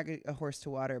 you can drag a horse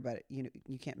to water, but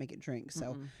you can't make it drink.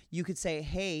 So you could say,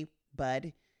 hey,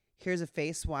 bud, here's a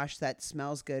face wash that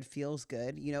smells good, feels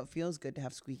good. It feels good to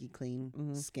have squeaky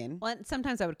clean skin. Well, and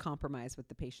sometimes I would compromise with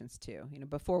the patients too.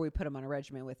 Before we put them on a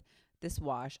regimen with this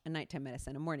wash, a nighttime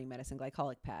medicine, a morning medicine,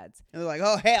 glycolic pads. And they're like,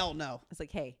 oh, hell no. It's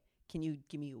like, hey, can you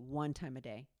give me one time a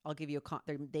day? I'll give you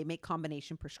they make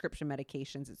combination prescription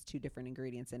medications. It's 2 different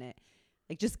ingredients in it.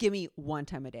 Like, just give me one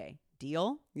time a day.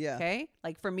 Deal? Yeah. Okay.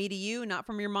 Like, from me to you, not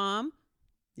from your mom.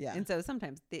 Yeah. And so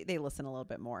sometimes they listen a little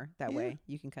bit more that Yeah. way.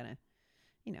 You can kind of,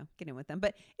 get in with them.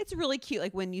 But it's really cute.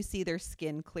 Like, when you see their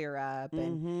skin clear up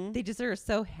and they just are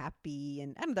so happy,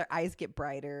 and I don't know, their eyes get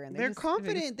brighter and They're just,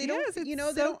 confident. They don't, Yes, it's they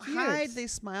so don't cute. hide. They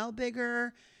smile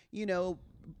bigger.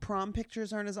 Prom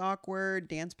pictures aren't as awkward.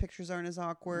 Dance pictures aren't as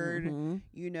awkward. Mhm.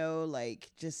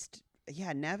 Just,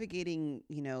 navigating,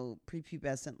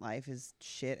 prepubescent life is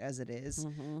shit as it is.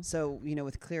 Mhm. So,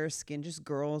 with clearer skin, just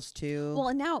girls too. Well,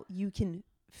 and now you can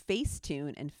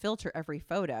Facetune and filter every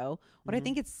photo. What I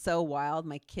think is so wild,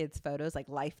 my kids' photos, like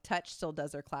Life Touch still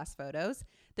does their class photos.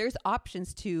 There's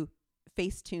options to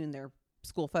Facetune their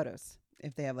school photos.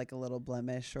 If they have like a little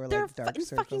blemish or They're like dark in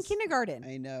circles. fucking kindergarten.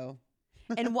 I know.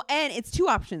 and it's 2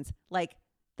 options, like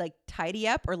tidy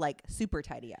up or like super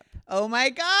tidy up. Oh my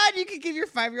God. You could give your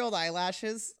 5-year-old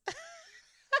eyelashes.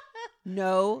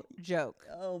 No joke.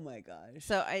 Oh my gosh.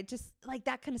 So I just like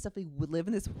that kind of stuff. We would live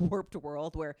in this warped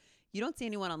world where you don't see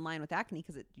anyone online with acne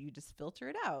because you just filter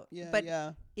it out. Yeah. But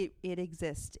yeah. it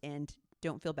exists, and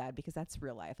don't feel bad because that's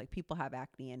real life. Like, people have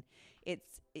acne, and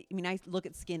I look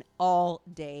at skin all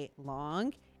day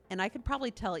long, and I could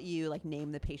probably tell you, like,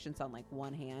 name the patients on like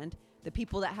one hand, the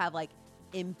people that have like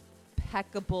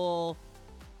impeccable,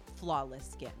 flawless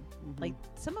skin. Like,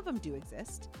 some of them do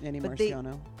exist. Annie but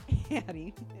Marciano.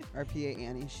 Annie. Our PA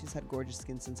Annie. She's had gorgeous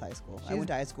skin since high school. I went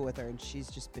to high school with her, and she's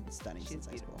just been stunning since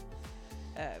high school.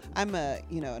 I'm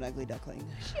an ugly duckling.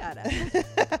 Shut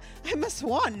up. I'm a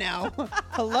swan now.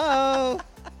 Hello.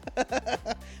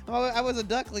 I was a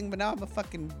duckling, but now I'm a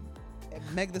fucking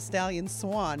Meg the Stallion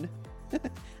swan.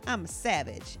 I'm a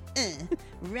savage.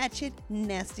 Ratchet,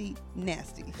 nasty,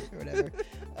 or whatever.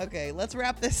 Okay, let's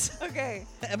wrap this Okay.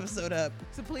 episode up.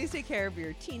 So please take care of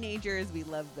your teenagers. We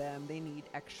love them. They need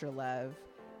extra love.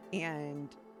 And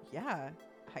yeah,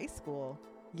 high school.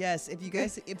 Yes, if you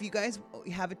guys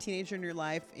have a teenager in your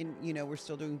life, and we're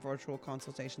still doing virtual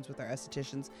consultations with our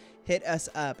estheticians, hit us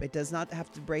up. It does not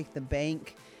have to break the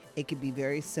bank. It can be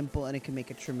very simple, and it can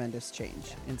make a tremendous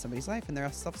change in somebody's life and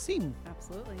their self-esteem.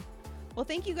 Absolutely. Well,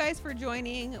 thank you guys for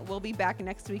joining. We'll be back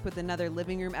next week with another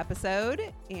living room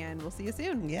episode, and we'll see you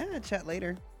soon. Yeah, chat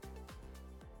later.